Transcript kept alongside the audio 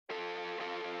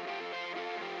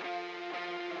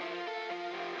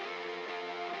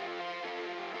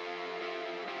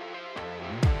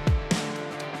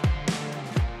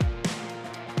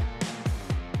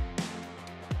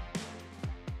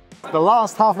the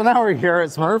last half an hour here at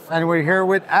SMRRF, and we're here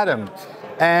with Adam.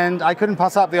 And I couldn't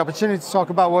pass up the opportunity to talk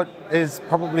about what is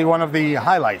probably one of the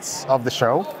highlights of the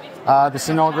show, this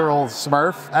inaugural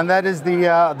SMRRF, and that is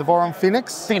the VORON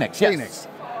Phoenix. Phoenix, yes.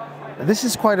 This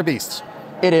is quite a beast.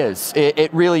 It is.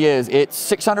 It really is. It's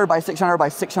 600 by 600 by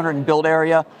 600 in build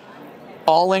area,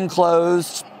 all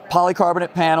enclosed,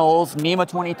 polycarbonate panels, NEMA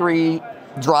 23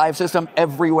 drive system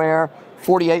everywhere,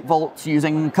 48 volts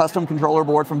using custom controller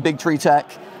board from Big Tree Tech,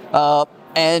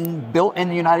 and built in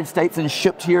the United States and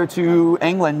shipped here to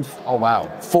England. Oh wow!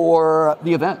 For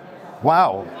the event.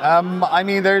 Wow. I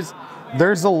mean, there's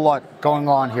a lot going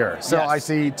on here. So yes. I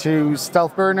see 2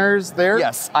 stealth burners there.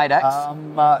 Yes,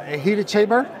 IDEX. A heated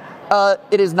chamber.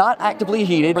 It is not actively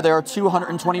heated, but there are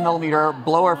 220 millimeter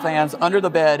blower fans under the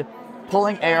bed,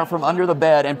 pulling air from under the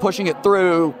bed and pushing it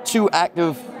through 2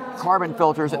 active carbon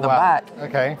filters at the back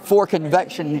for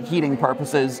convection heating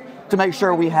purposes to make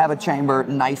sure we have a chamber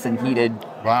nice and heated,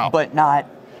 but not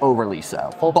overly so.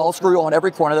 Full ball screw on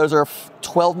every corner. Those are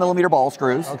 12 millimeter ball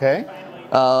screws. Okay.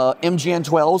 MGN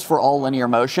 12s for all linear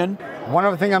motion. One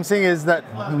other thing I'm seeing is that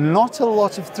not a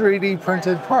lot of 3D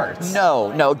printed parts.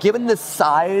 No. Given the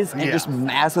size and just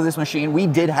mass of this machine, we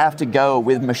did have to go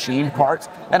with machine parts.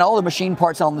 And all the machine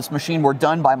parts on this machine were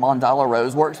done by Mandala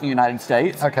Roseworks in the United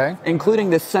States. Okay. Including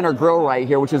this center grill right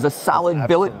here, which is a solid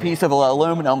billet piece of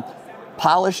aluminum,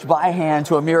 polished by hand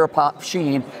to a mirror pop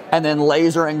sheen, and then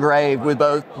laser engraved with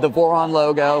both the VORON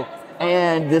logo,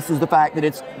 and this is the fact that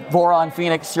it's VORON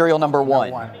Phoenix serial number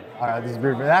 1. This is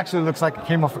beautiful. It actually looks like it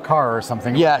came off a car or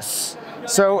something. Yes.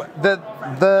 So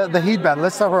the heat bed,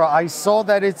 let's talk about, I saw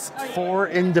that it's 4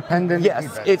 independent heat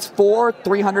beds. It's 4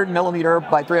 300 millimeter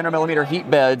by 300 millimeter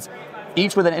heat beds,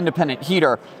 each with an independent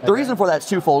heater. The reason for that is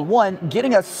twofold. One,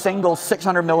 getting a single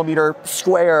 600 millimeter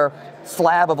square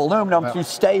slab of aluminum to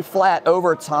stay flat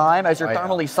over time as you're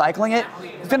thermally cycling it,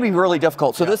 it's going to be really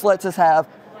difficult. So this lets us have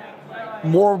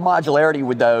more modularity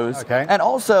with those. And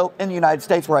also in the United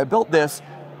States where I built this,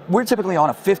 we're typically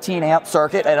on a 15 amp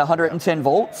circuit at 110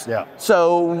 volts.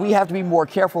 So we have to be more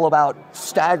careful about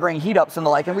staggering heat ups and the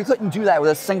like, and we couldn't do that with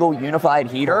a single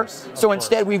unified heater. So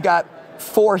instead we've got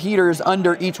 4 heaters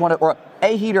under each one, or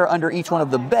a heater under each one of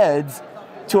the beds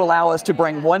to allow us to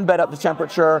bring one bed up to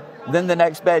temperature, then the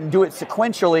next bed, and do it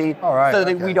sequentially so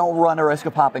that we don't run a risk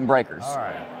of popping breakers.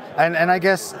 And I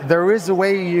guess there is a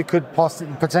way you could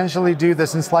potentially do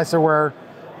this in Slicer where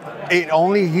it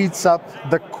only heats up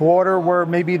the quarter where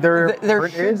maybe there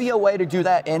should be a way to do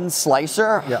that in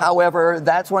Slicer. However,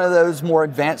 that's one of those more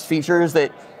advanced features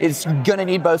that is going to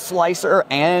need both Slicer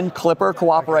and Clipper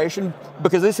cooperation,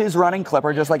 because this is running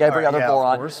Clipper just like every other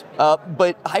VORON.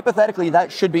 But hypothetically,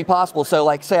 that should be possible. So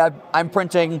like say I'm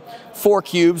printing 4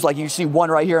 cubes, like you see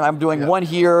one right here, and I'm doing one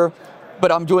here,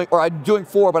 but I'm doing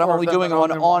 4, but I'm only doing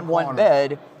one on one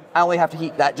bed. I only have to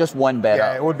heat that just one bed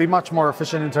up. It would be much more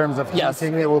efficient in terms of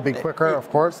heating. It will be quicker, of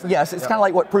course. Yes, it's kind of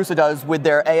like what Prusa does with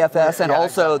their AFS and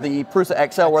also the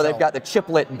Prusa XL, where they've got the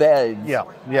chiplet beds.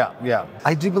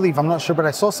 I do believe, I'm not sure, but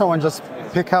I saw someone just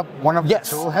pick up one of the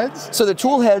tool heads. So the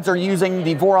tool heads are using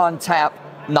the VORON TAP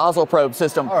nozzle probe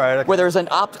system, where there's an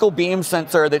optical beam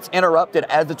sensor that's interrupted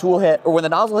as the tool head, or when the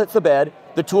nozzle hits the bed,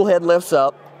 the tool head lifts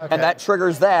up, and that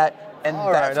triggers that. And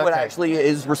that's what actually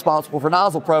is responsible for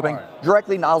nozzle probing,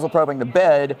 directly nozzle probing the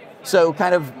bed. So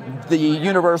kind of the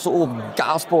universal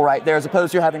gospel right there, as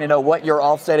opposed to having to know what your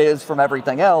offset is from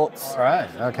everything else.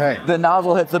 The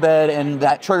nozzle hits the bed and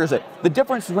that triggers it. The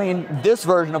difference between this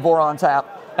version of VORON TAP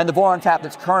and the VORON TAP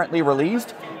that's currently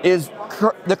released is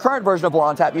the current version of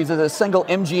VORON TAP uses a single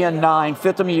MGN 9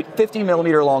 50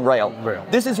 millimeter long rail.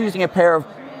 This is using a pair of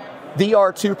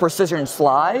VR2 precision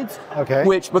slides,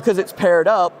 which, because it's paired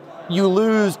up, you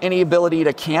lose any ability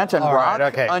to cant and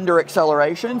rock under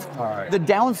accelerations. The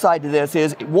downside to this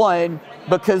is, one,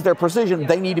 because they're precision,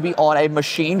 they need to be on a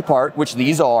machined part, which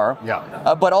these are.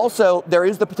 But also, there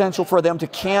is the potential for them to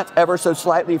cant ever so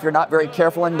slightly if you're not very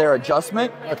careful in their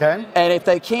adjustment. And if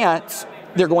they can't,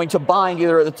 they're going to bind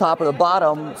either at the top or the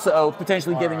bottom, so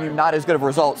potentially giving you not as good of a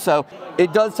result. So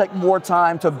it does take more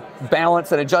time to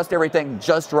balance and adjust everything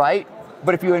just right.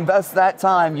 But if you invest that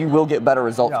time, you will get better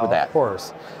results with that. Of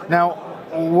course. Now,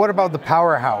 what about the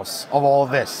powerhouse of all of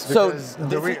this? Because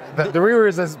the rear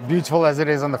is as beautiful as it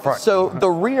is on the front. So the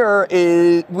rear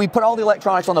is, we put all the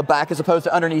electronics on the back as opposed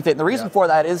to underneath it. And the reason for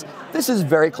that is this is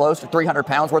very close to 300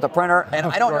 pounds worth of printer. And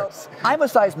I don't know, I'm a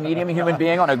size medium human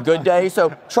being on a good day.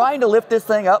 So trying to lift this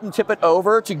thing up and tip it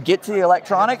over to get to the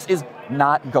electronics is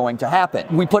not going to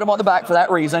happen. We put them on the back for that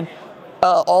reason.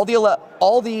 All the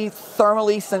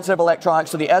thermally sensitive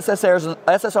electronics, so the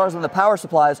SSRs and the power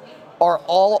supplies, are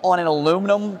all on an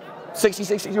aluminum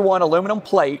 6061 aluminum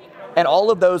plate And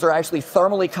all of those are actually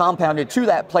thermally compounded to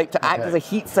that plate to act as a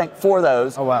heat sink for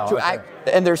those. Oh, wow.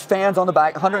 And there's fans on the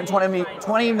back,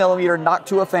 120 millimeter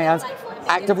Noctua fans,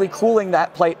 actively cooling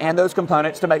that plate and those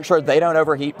components to make sure they don't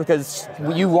overheat, because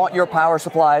you want your power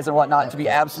supplies and whatnot to be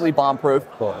absolutely bomb-proof.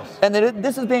 And then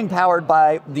this is being powered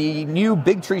by the new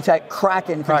Big Tree Tech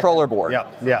Kraken controller board,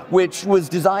 which was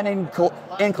designed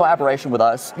in collaboration with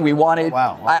us. We wanted,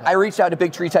 I reached out to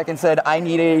Big Tree Tech and said I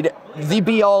needed the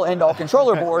be-all, end-all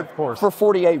controller board for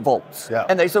 48 volts.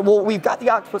 And they said, well, we've got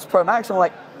the Octopus Pro Max. And I'm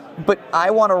like, but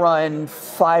I want to run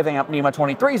 5 amp NEMA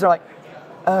 23s. They're like,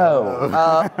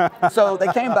 so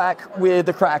they came back with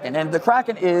the Kraken, and the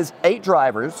Kraken is 8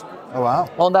 drivers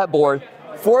on that board.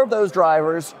 4 of those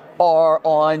drivers are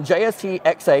on JST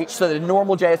XH, so the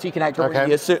normal JST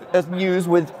connector we use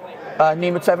with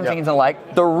NEMA 17s and the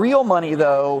like. The real money,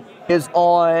 though, is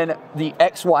on the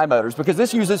XY motors, because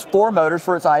this uses 4 motors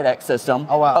for its IDEX system,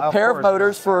 a pair of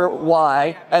motors for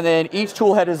Y, and then each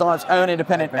tool head is on its own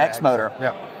independent X motor.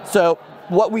 So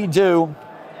what we do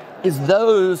is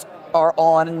those are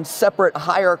on separate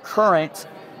higher current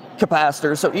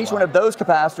capacitors. So each one of those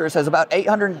capacitors has about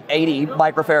 880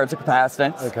 microfarads of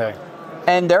capacitance.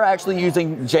 And they're actually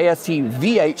using JST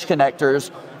VH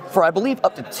connectors for, I believe,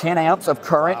 up to 10 amps of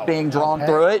current being drawn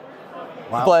through it.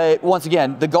 But once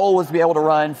again, the goal was to be able to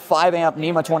run 5 amp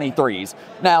NEMA 23s.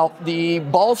 Now, the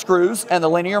ball screws and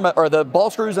the ball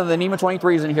screws and the NEMA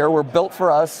 23s in here were built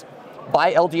for us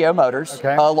by LDO Motors,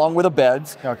 along with the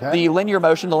beds. The linear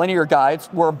motion, the linear guides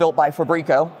were built by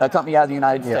Fabrico, a company out of the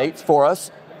United States, for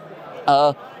us.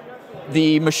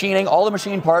 The machining, all the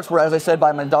machine parts were, as I said,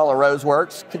 by Mandala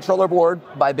Roseworks. Controller board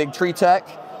by Big Tree Tech.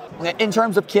 In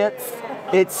terms of kits,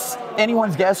 it's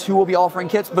anyone's guess who will be offering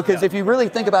kits, because if you really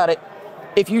think about it,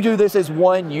 if you do this as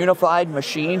one unified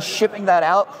machine, shipping that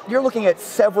out, you're looking at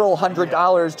several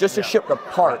 $100s just to ship the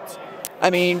parts. I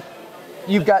mean,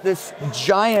 you've got these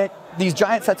giant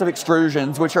sets of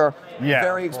extrusions, which are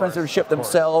very expensive to ship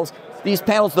themselves. These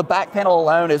panels, the back panel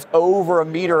alone is over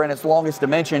 1 meter in its longest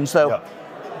dimension. So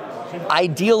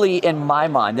ideally, in my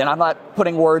mind, and I'm not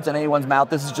putting words in anyone's mouth,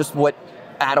 this is just what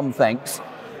Adam thinks,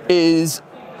 is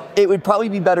it would probably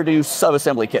be better to do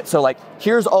sub-assembly kits. So like,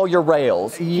 here's all your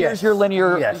rails, here's your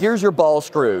linear, here's your ball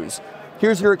screws,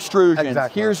 here's your extrusions,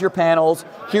 here's your panels,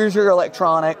 here's your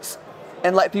electronics,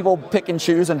 and let people pick and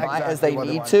choose and buy as they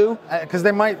need to. Because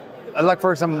they might, like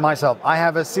for example, myself, I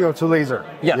have a CO2 laser,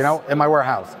 you know, in my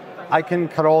warehouse. I can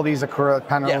cut all these acrylic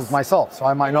panels myself, so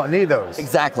I might not need those.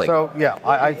 So yeah,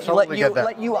 I totally get that.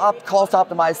 Let you cost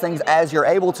optimize things as you're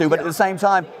able to, but at the same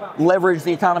time, leverage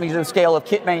the economies of scale of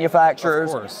kit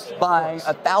manufacturers buying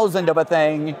 1,000 of a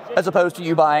thing as opposed to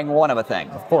you buying 1 of a thing.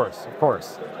 Of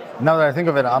course. Now that I think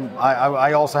of it,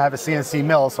 I also have a CNC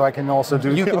mill, so I can also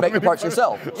do. You can make the parts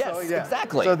yourself. Yes,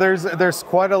 exactly. So there's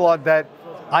quite a lot that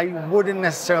I wouldn't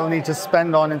necessarily need to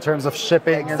spend on in terms of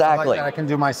shipping and stuff like that. I can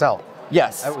do myself.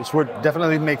 Yes. Which would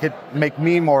definitely make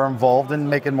me more involved and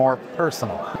make it more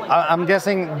personal. I'm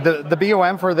guessing the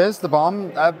BOM for this, the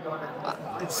bomb,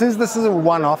 since this is a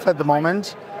one-off at the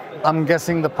moment, I'm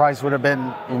guessing the price would have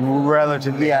been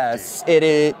relatively it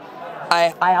is.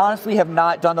 I honestly have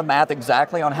not done the math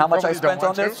exactly on how much I spent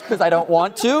on this, because I don't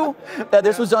want to.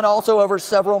 This was done also over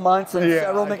several months and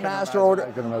several McMaster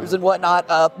orders and whatnot.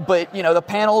 But you know, the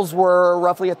panels were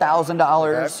roughly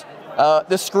 $1,000.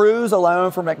 The screws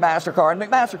alone for McMaster-Carr, and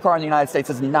McMaster-Carr in the United States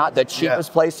is not the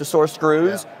cheapest place to source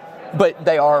screws, but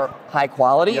they are high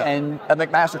quality, and a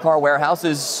McMaster-Carr warehouse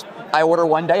is, I order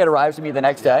one day, it arrives to me the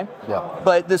next day.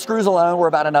 But the screws alone were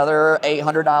about another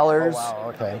 $800.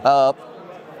 Oh, wow,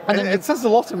 and it says a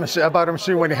lot about a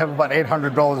machine when you have about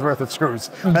 $800 worth of screws.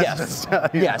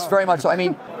 Yes, very much so. I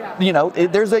mean, you know,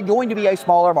 there's going to be a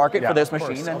smaller market for this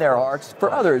machine than there are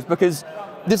for others, because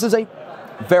this is a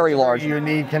very large,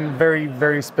 unique and very,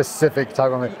 very specific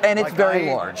type of it. And it's very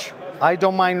large. I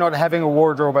don't mind not having a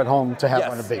wardrobe at home to have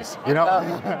one of these, you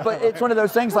know? But it's one of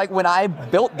those things, like when I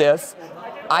built this,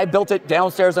 I built it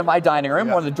downstairs in my dining room,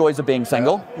 one of the joys of being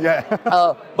single.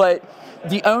 But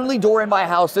the only door in my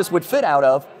house this would fit out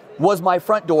of was my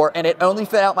front door, and it only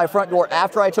fit out my front door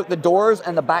after I took the doors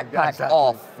and the backpack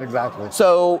off.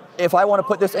 So if I want to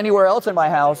put this anywhere else in my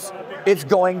house, it's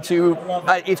going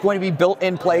to be built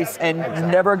in place and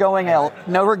never going out,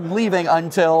 never leaving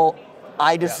until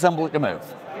I disassemble it to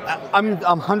move. I'm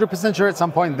 100% sure at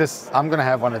some point I'm going to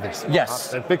have one of these.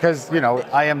 Yes. Because, you know,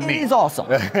 I am me. It is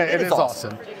awesome. it is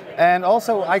awesome. And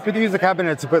also, I could use the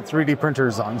cabinet to put 3D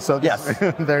printers on. So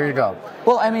there you go.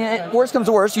 Well, I mean, worst comes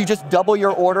to worst, you just double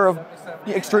your order of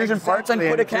extrusion parts and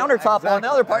put a countertop on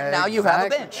the other part. Now you have a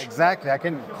bench. I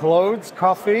can clothes,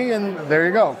 coffee, and there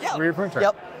you go. 3D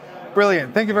printer.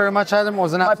 Brilliant. Thank you very much, Adam. It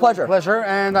was an absolute pleasure,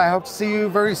 and I hope to see you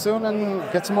very soon and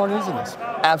get some more news on this.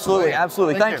 Absolutely,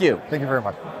 absolutely. Thank you. Thank you very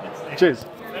much. Cheers.